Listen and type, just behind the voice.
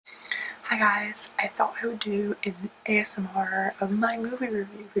Hi guys, I thought I would do an ASMR of my movie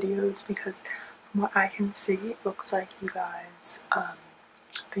review videos because from what I can see it looks like you guys,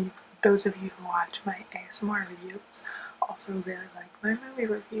 those of you who watch my ASMR videos also really like my movie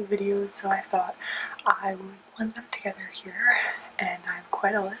review videos, so I thought I would blend them together here, and I have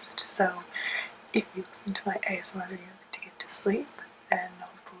quite a list, so if you listen to my ASMR videos to get to sleep, then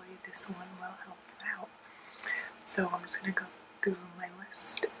hopefully this one will help you out. So I'm just going to go through my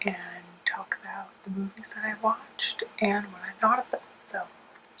list and talk about the movies that I watched and what I thought of them. So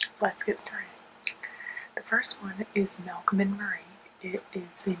let's get started. The first one is Malcolm and Marie. It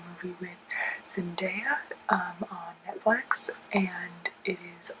is a movie with Zendaya on Netflix, and it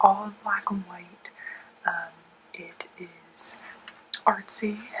is all in black and white. It is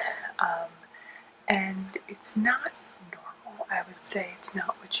artsy, and it's not normal. I would say it's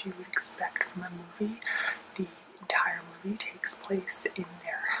not what you would expect from a movie. The entire movie takes place in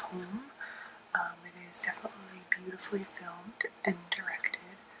their home. It is definitely beautifully filmed and directed.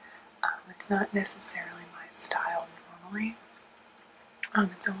 It's not necessarily my style normally.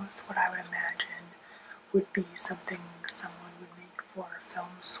 It's almost what I would imagine would be something someone would make for a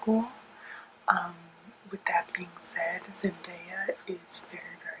film school. With that being said, Zendaya is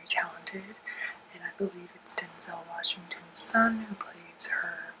very, very talented, and I believe it's Denzel Washington's son who plays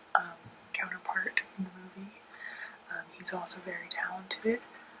her counterpart in the movie. He's also very talented.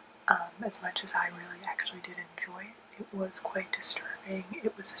 As much as I really actually did enjoy it, it was quite disturbing.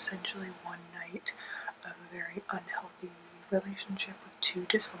 It was essentially one night of a very unhealthy relationship with two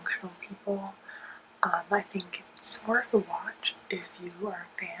dysfunctional people. I think it's worth a watch if you are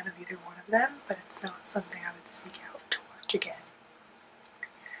a fan of either one of them, but it's not something I would seek out to watch again.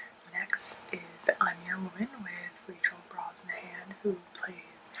 Next is I'm Your Woman with Rachel Brosnahan, who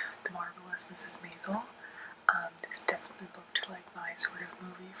plays the marvelous Mrs. Maisel. This definitely looked like my sort of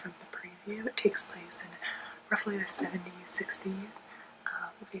movie from the preview. It takes place in roughly the 70s, 60s.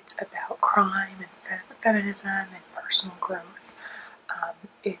 It's about crime and feminism and personal growth.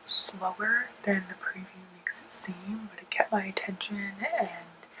 It's slower than the preview makes it seem, but it kept my attention,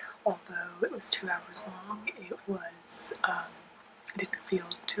 and although it was 2 hours long, it didn't feel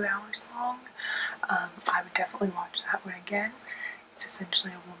 2 hours long. I would definitely watch that one again. It's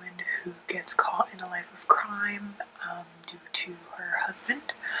essentially a woman who gets caught in a life of crime due to her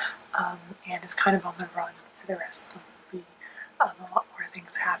husband, and is kind of on the run for the rest of the movie. A lot more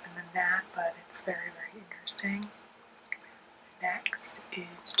things happen than that, but it's very, very interesting. Next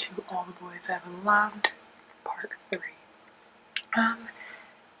is To All the Boys I've Loved, Part 3.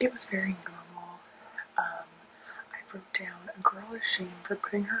 It was very normal. I wrote down, a girl is shamed for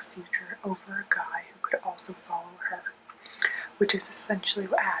putting her future over a guy who could also follow her, which is essentially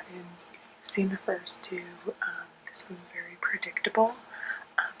what happens if you've seen the first two. This one's very predictable.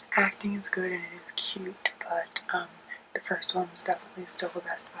 Acting is good and it is cute, but the first one was definitely still the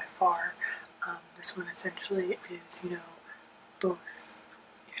best by far. This one essentially is, both,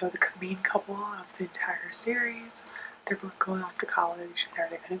 the main couple of the entire series. They're both going off to college, and are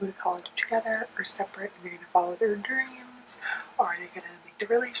they going to go to college together or separate, and they're going to follow their dreams, or are they going to make the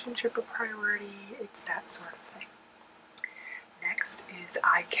relationship a priority? It's that sort of thing. Next is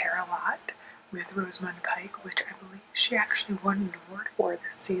I Care a Lot with Rosamund Pike, which I believe she actually won an award for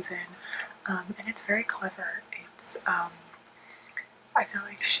this season, and it's very clever. It's, I feel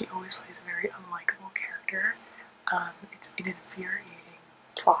like she always plays a very unlikable character. It's an infuriating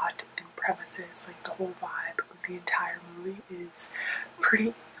plot and premises, like the whole vibe of the entire movie is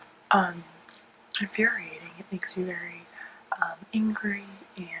pretty infuriating. It makes you very angry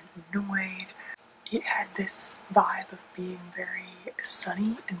and annoyed. It had this vibe of being very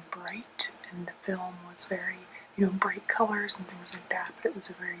sunny and bright, and the film was very, bright colors and things like that, but it was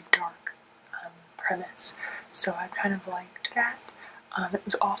a very dark premise, so I kind of liked that. It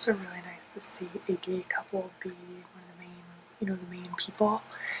was also really nice to see a gay couple be one of the main, the main people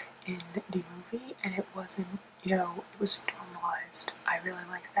in the movie, and it wasn't, it was normalized. I really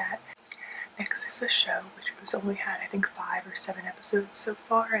liked that. Next is a show which has only had, I think, 5 or 7 episodes so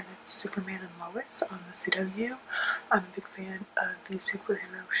far, and it's Superman and Lois on the CW. I'm a big fan of the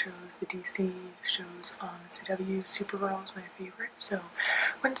superhero shows, the DC shows on the CW. Supergirl is my favorite, so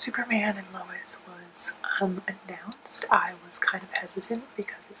when Superman and Lois was announced, I was kind of hesitant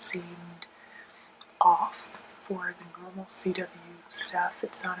because it seemed off for the normal CW stuff.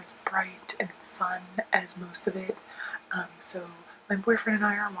 It's not as bright and fun as most of it, so my boyfriend and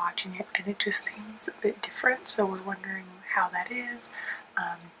I are watching it, and it just seems a bit different, so we're wondering how that is.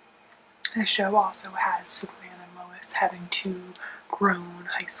 The show also has Superman and Lois having 2 grown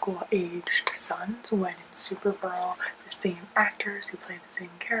high school aged sons, when in Supergirl this same actors who played the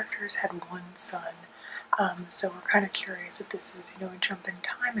same characters had one son. So we're kind of curious if this is, a jump in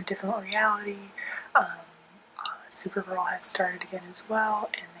time, a different reality. Supergirl has started again as well,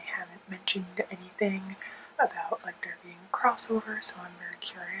 and they haven't mentioned anything about like there being a crossover, so I'm very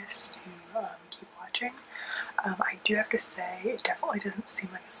curious to keep watching. I do have to say, it definitely doesn't seem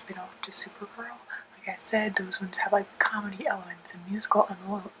like a spin-off to Supergirl. Like I said, those ones have like comedy elements and musical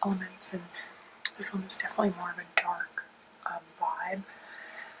elements, and this one is definitely more of a dark vibe.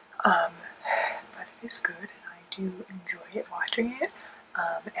 But it is good, and I do enjoy it watching it.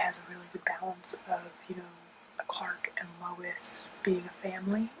 It has a really good balance of, Clark and Lois being a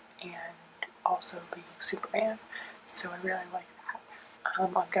family and also being Superman. So I really like that.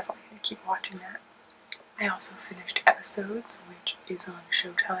 I'm definitely going to keep watching that. I also finished Episodes, which is on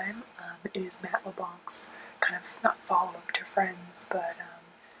Showtime. It is Matt LeBlanc's kind of, not follow-up to Friends, but,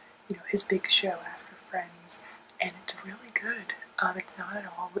 his big show after Friends, and it's really good. It's not at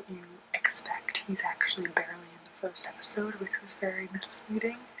all what you expect. He's actually barely in the first episode, which was very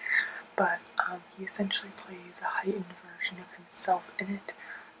misleading, but he essentially plays a heightened version of himself in it.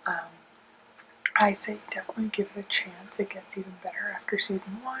 I say definitely give it a chance. It gets even better after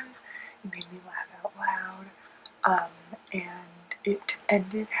season 1. It made me laugh out loud, and it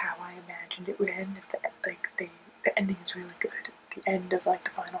ended how I imagined it would end. The ending is really good. The end of like the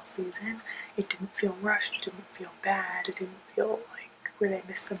final season, it didn't feel rushed, it didn't feel bad, it didn't feel like where they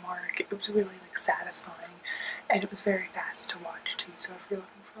missed the mark. It was really like satisfying, and it was very fast to watch too. So if you're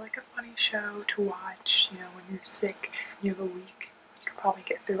looking for like a funny show to watch, when you're sick, you have a week, you could probably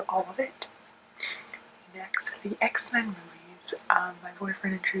get through all of it. Next, the X-Men movies. My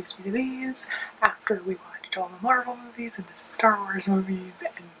boyfriend introduced me to these after we watched all the Marvel movies and the Star Wars movies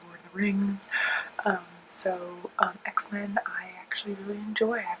and Lord of the Rings. X-Men I actually really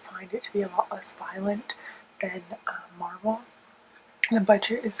enjoy. I find it to be a lot less violent than Marvel. The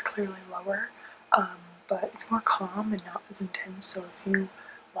budget is clearly lower, but it's more calm and not as intense. So if you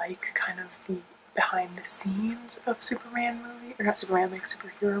like kind of the behind the scenes of Superman movie, or not Superman, like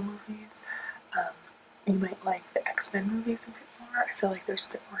superhero movies, you might like the X-Men movies a bit more. I feel like there's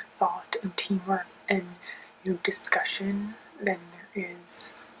a bit more thought and teamwork and discussion than there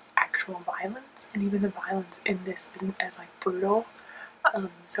is actual violence, and even the violence in this isn't as like brutal.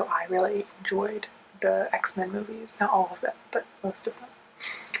 So I really enjoyed the X-Men movies, not all of them, but most of them.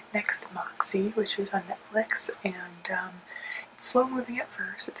 Next, Moxie, which is on Netflix, and it's slow moving at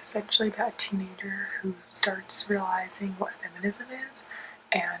first. It's essentially about a teenager who starts realizing what feminism is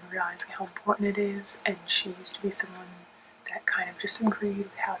and realizing how important it is, and she used to be someone that kind of just agreed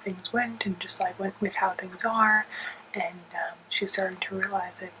with how things went and just like went with how things are, and she's starting to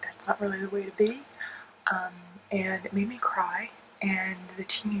realize that that's not really the way to be, and it made me cry, and the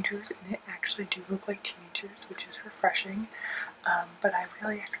teenagers in it actually do look like teenagers, which is refreshing, but I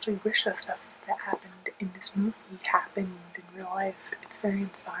really actually wish the stuff that happened in this movie happened in real life. It's very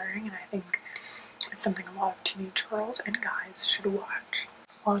inspiring, and I think it's something a lot of teenage girls and guys should watch.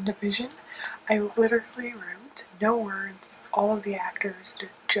 WandaVision, I literally wrote, no words, all of the actors did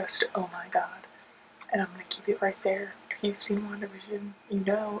just oh my god, and I'm going to keep it right there. If you've seen WandaVision, you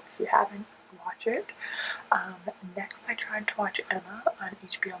know. If you haven't, watch it. Next, I tried to watch Emma on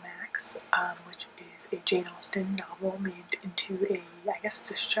HBO Max, which is a Jane Austen novel made into a, I guess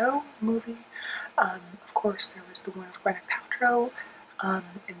it's a show, movie. Of course, there was the one of Gwyneth Paltrow, and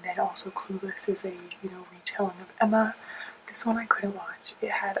then also Clueless is a, retelling of Emma. This one I couldn't watch.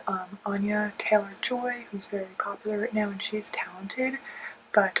 It had Anya Taylor-Joy, who's very popular right now, and she's talented,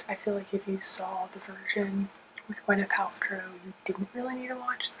 but I feel like if you saw the version with Gwyneth Paltrow, you didn't really need to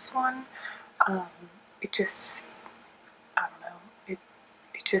watch this one. It just, I don't know,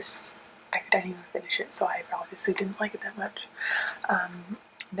 I didn't even finish it, so I obviously didn't like it that much.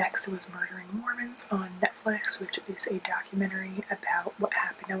 Next was Murdering Mormons on Netflix, which is a documentary about what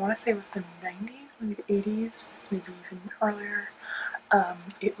happened. I want to say it was the 90s, maybe the 80s, maybe even earlier.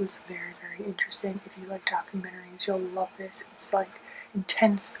 It was very, very interesting. If you like documentaries, you'll love this. It's like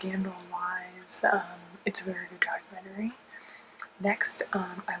intense scandal lives. It's a very good documentary. Next,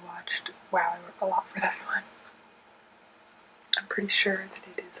 I watched, wow, I wrote a lot for this one. I'm pretty sure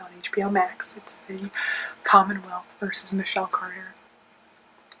that it is on HBO Max. It's the Commonwealth versus Michelle Carter.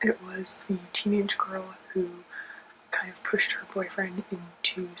 It was the teenage girl who kind of pushed her boyfriend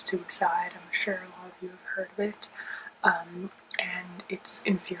into suicide. I'm sure a lot of you have heard of it. And it's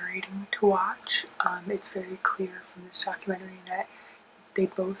infuriating to watch. It's very clear from this documentary that they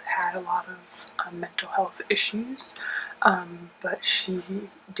both had a lot of mental health issues, but she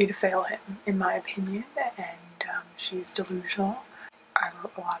did fail him, in my opinion, and she's delusional. I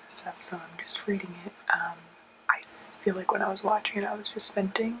wrote a lot of stuff, so I'm just reading it. feel like when I was watching it, I was just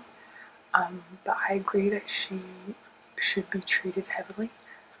venting. But I agree that she should be treated heavily.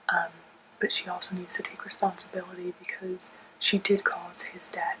 But she also needs to take responsibility because she did cause his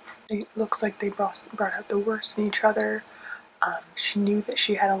death. It looks like they brought out the worst in each other. She knew that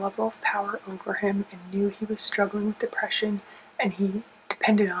she had a level of power over him and knew he was struggling with depression, and he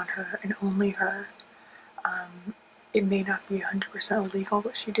depended on her and only her. It may not be 100% illegal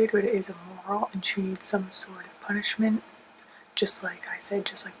what she did, but it is immoral, and she needs some sort of punishment, just like I said,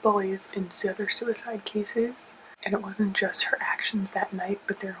 just like bullies in the other suicide cases. And it wasn't just her actions that night,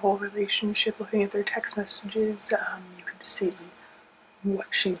 but their whole relationship. Looking at their text messages, you could see what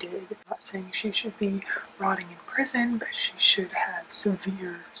she did. I'm not saying she should be rotting in prison, but she should have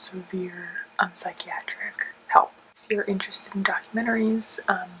severe psychiatric help. If you're interested in documentaries,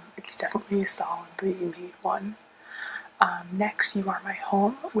 it's definitely a solidly made one. Next, You Are My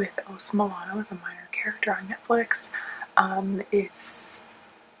Home with Alyssa Milano as a minor character on Netflix. It's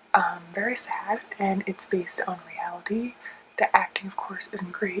very sad, and it's based on reality. The acting, of course,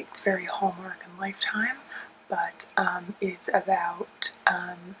 isn't great. It's very Hallmark and Lifetime, but it's about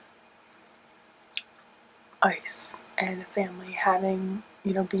ICE and a family having,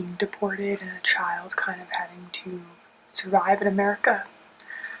 being deported, and a child kind of having to survive in America.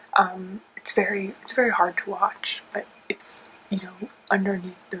 It's very hard to watch, but it's,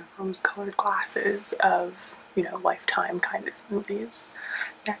 underneath the rose-colored glasses of, Lifetime kind of movies.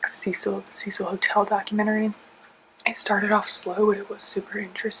 Next, the Cecil Hotel documentary. It started off slow, but it was super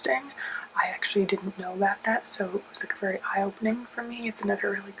interesting. I actually didn't know about that, so it was like very eye-opening for me. It's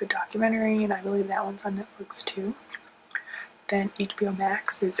another really good documentary, and I believe that one's on Netflix too. Then HBO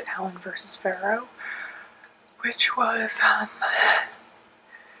Max is Allen vs. Farrow, which was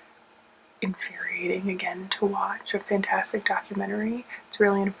infuriating again to watch. A fantastic documentary. It's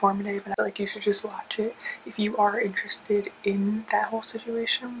really informative, and I feel like you should just watch it if you are interested in that whole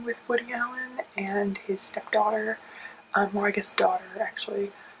situation with Woody Allen and his stepdaughter, or I guess daughter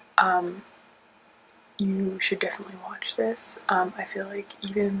actually. You should definitely watch this. I feel like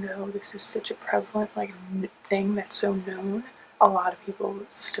even though this is such a prevalent thing that's so known, a lot of people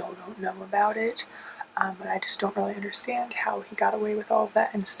still don't know about it. And I just don't really understand how he got away with all of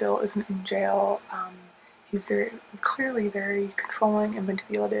that and still isn't in jail. He's clearly very controlling and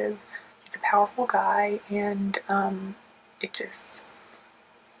manipulative. He's a powerful guy, and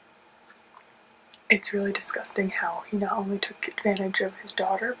it's really disgusting how he not only took advantage of his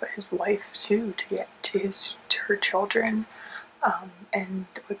daughter, but his wife too, to get to her children. And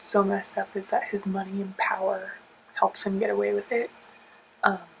what's so messed up is that his money and power helps him get away with it.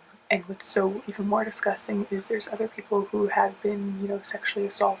 And what's so even more disgusting is there's other people who have been, sexually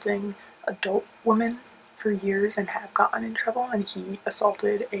assaulting adult women for years and have gotten in trouble, and he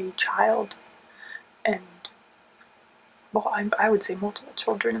assaulted a child, and, well, I would say multiple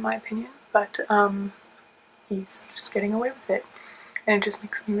children in my opinion, but he's just getting away with it, and it just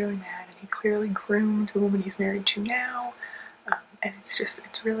makes me really mad. And he clearly groomed the woman he's married to now, and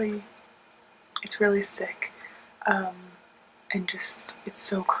it's really sick. And just, it's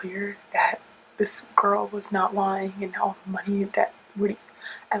so clear that this girl was not lying, and all the money that Woody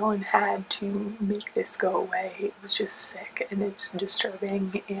Allen had to make this go away, it was just sick, and it's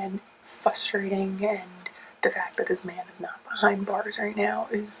disturbing and frustrating, and the fact that this man is not behind bars right now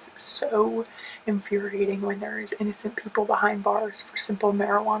is so infuriating when there is innocent people behind bars for simple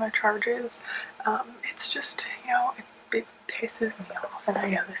marijuana charges. It's just, it pisses me off, and I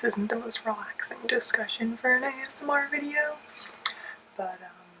know this isn't the most relaxing discussion for an ASMR video, but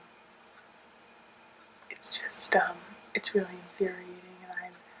it's just, it's really infuriating.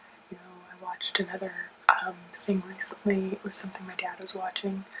 And I watched another thing recently. It was something my dad was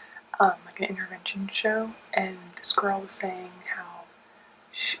watching, like an intervention show, and this girl was saying how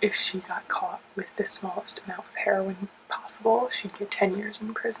if she got caught with the smallest amount of heroin possible, she'd get 10 years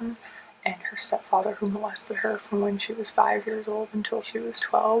in prison. And her stepfather, who molested her from when she was 5 years old until she was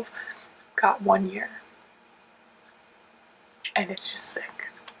 12, got 1 year. And it's just sick.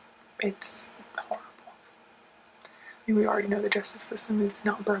 It's horrible. I mean, we already know the justice system is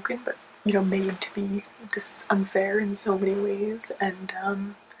not broken, but, made to be this unfair in so many ways. And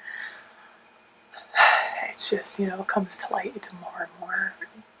it's just, it comes to light. It's more and more,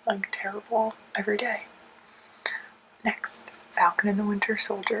 terrible every day. Next, Falcon and the Winter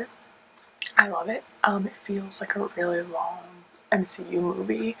Soldier. I love it. It feels like a really long MCU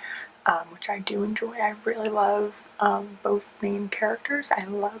movie, which I do enjoy. I really love both main characters. I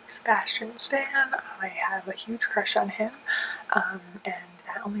love Sebastian Stan. I have a huge crush on him, and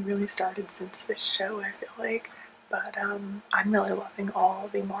that only really started since this show, I feel like. But I'm really loving all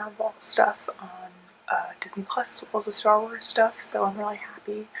the Marvel stuff on Disney Plus as well as the Star Wars stuff, so I'm really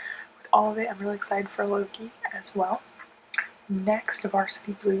happy with all of it. I'm really excited for Loki as well. Next,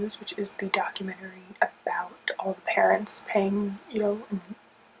 Varsity Blues, which is the documentary about all the parents paying, and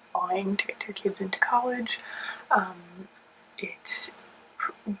lying to get their kids into college.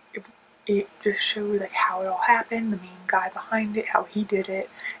 It just showed like how it all happened, the main guy behind it, how he did it,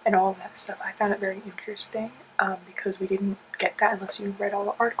 and all of that stuff. I found it very interesting because we didn't get that unless you read all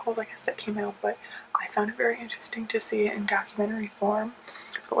the articles, I guess, that came out, but I found it very interesting to see it in documentary form.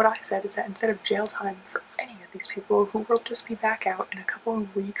 But what I said is that instead of jail time for any of these people who will just be back out in a couple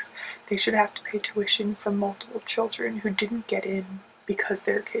of weeks, they should have to pay tuition for multiple children who didn't get in because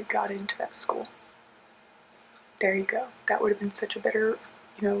their kid got into that school. There you go. That would have been such a better,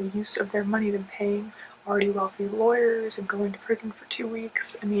 use of their money than paying already wealthy lawyers and going to prison for 2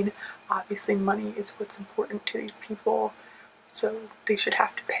 weeks. I mean, obviously money is what's important to these people, so they should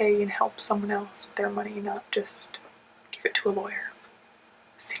have to pay and help someone else with their money, not just give it to a lawyer.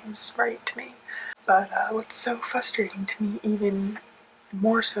 Seems right to me. But what's so frustrating to me, even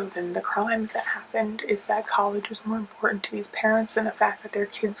more so than the crimes that happened, is that college was more important to these parents than the fact that their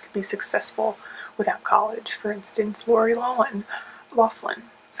kids could be successful without college. For instance, Lori Loughlin,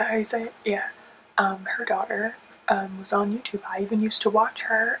 is that how you say it? Yeah. Her daughter was on YouTube. I even used to watch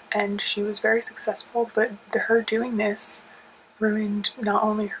her, and she was very successful, but her doing this ruined not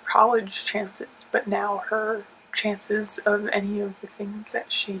only her college chances, but now her chances of any of the things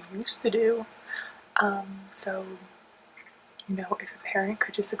that she used to do. So, if a parent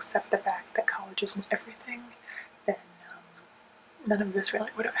could just accept the fact that college isn't everything, then none of this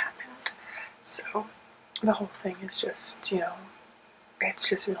really would have happened. So, the whole thing is just, it's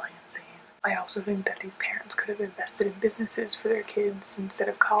just really insane. I also think that these parents could have invested in businesses for their kids instead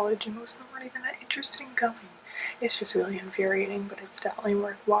of college, and most of them weren't even that interested in going. It's just really infuriating, but it's definitely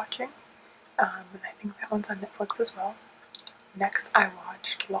worth watching. And I think that one's on Netflix as well. Next, I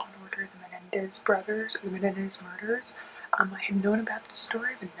watched Law & Order, the Menendez Brothers, or the Menendez Murders. I had known about the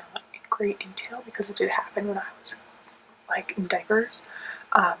story, but not in great detail because it did happen when I was, in diapers.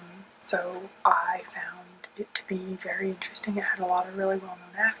 So I found it to be very interesting. It had a lot of really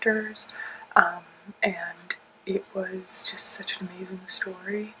well-known actors, and it was just such an amazing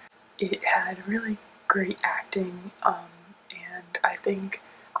story. It had really great acting, and I think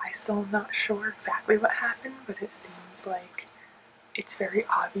I still am not sure exactly what happened, but it seems like it's very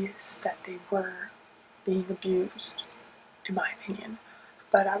obvious that they were being abused, in my opinion.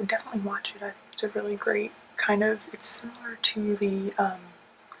 But I would definitely watch it. I think it's a really great it's similar to the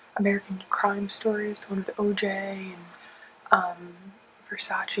American Crime Stories, one of the OJ and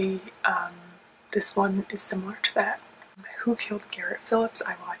Versace. This one is similar to that. Who Killed Garrett Phillips?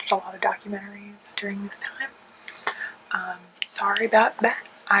 I watched a lot of documentaries during this time. Sorry about that.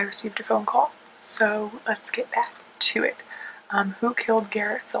 I received a phone call, so let's get back to it. Who Killed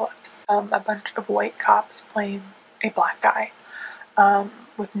Garrett Phillips? A bunch of white cops playing a black guy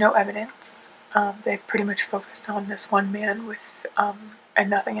with no evidence. They pretty much focused on this one man with and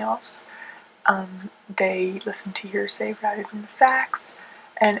nothing else. They listened to hearsay rather than the facts,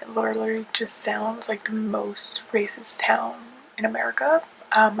 and it literally just sounds like the most racist town in America.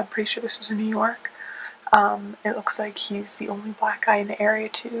 I'm pretty sure this was in New York. It looks like he's the only black guy in the area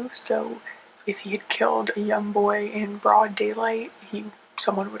too, so if he had killed a young boy in broad daylight,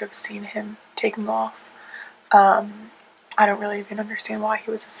 someone would have seen him taking off. I don't really even understand why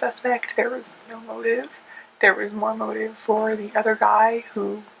he was a suspect. There was no motive. There was more motive for the other guy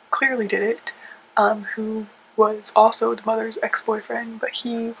who clearly did it, who was also the mother's ex-boyfriend, but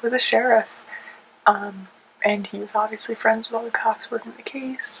he was a sheriff, and he was obviously friends with all the cops working the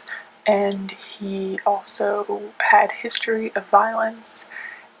case, and he also had history of violence,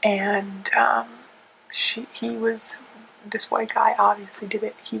 and this white guy obviously did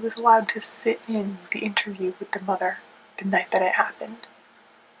it. He was allowed to sit in the interview with the mother the night that it happened.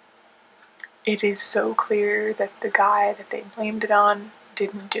 It is so clear that the guy that they blamed it on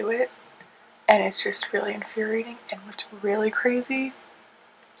didn't do it, and it's just really infuriating. And what's really crazy,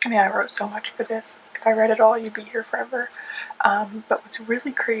 I wrote so much for this. If I read it all, you'd be here forever. But what's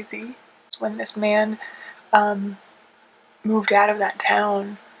really crazy is when this man moved out of that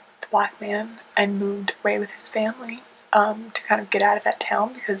town, the black man, and moved away with his family to kind of get out of that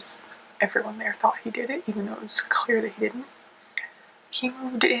town because everyone there thought he did it, even though it was clear that he didn't. He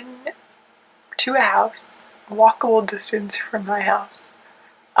moved in to a house, a walkable distance from my house.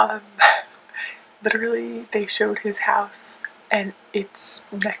 Literally, they showed his house, and it's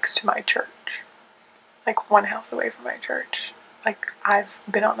next to my church. One house away from my church. I've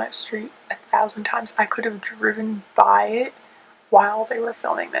been on that street 1,000 times. I could have driven by it while they were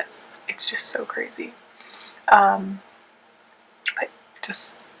filming this. It's just so crazy. But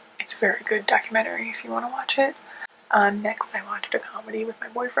just, it's a very good documentary if you want to watch it. Next, I watched a comedy with my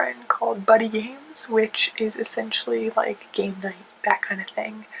boyfriend called Buddy Games, which is essentially like game night, that kind of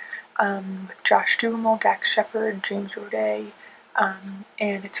thing, with Josh Duhamel, Dax Shepard, James Roday,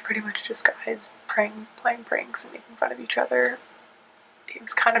 and it's pretty much just guys playing pranks and making fun of each other. It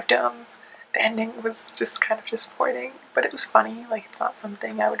was kind of dumb. The ending was just kind of disappointing, but it was funny. Like, it's not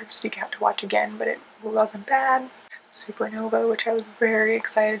something I would seek out to watch again, but it wasn't bad. Supernova, which I was very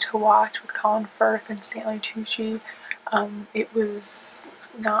excited to watch with Colin Firth and Stanley Tucci. It was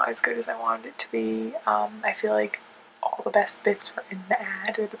not as good as I wanted it to be. I feel like all the best bits were in the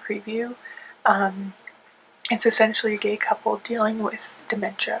ad or the preview. It's essentially a gay couple dealing with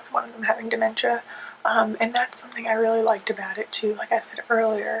dementia, one of them having dementia, and that's something I really liked about it too. Like I said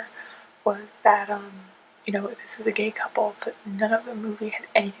earlier, was that you know, this is a gay couple, but none of the movie had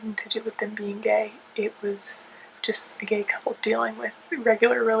anything to do with them being gay. It was just a gay couple dealing with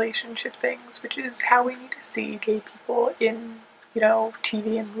regular relationship things, which is how we need to see gay people in, you know,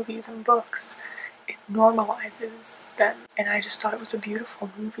 TV and movies and books. It normalizes them, and I just thought it was a beautiful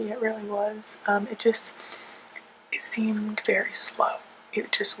movie. It really was. It seemed very slow.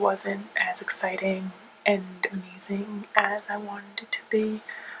 It just wasn't as exciting and amazing as I wanted it to be.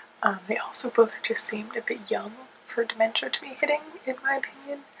 They also both just seemed a bit young for dementia to be hitting, in my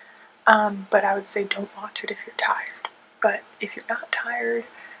opinion. But I would say don't watch it if you're tired. But if you're not tired,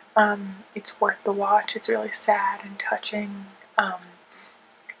 it's worth the watch. It's really sad and touching.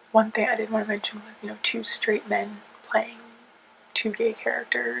 One thing I did want to mention was, you know, two straight men playing two gay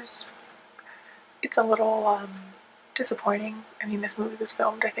characters. It's a little disappointing. I mean, this movie was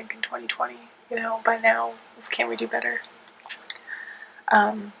filmed, I think, in 2020. You know, by now, can we do better?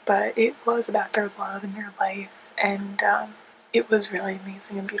 But it was about their love and their life, and it was really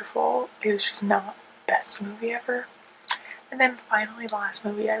amazing and beautiful. It was just not the best movie ever. And then finally, the last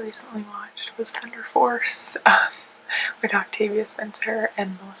movie I recently watched was Thunder Force, with Octavia Spencer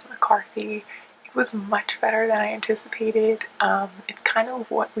and Melissa McCarthy. It was much better than I anticipated. It's kind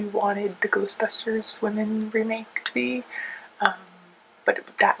of what we wanted the Ghostbusters Women remake to be, but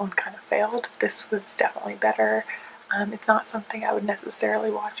that one kind of failed. This was definitely better. It's not something I would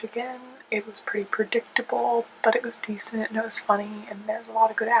necessarily watch again. It was pretty predictable, but it was decent and it was funny, and there's a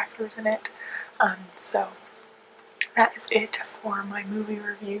lot of good actors in it. So that is it for my movie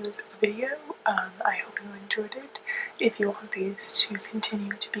reviews video. I hope you enjoyed it. If you want these to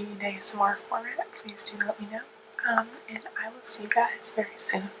continue to be in ASMR format, please do let me know. And I will see you guys very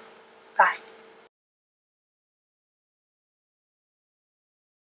soon. Bye.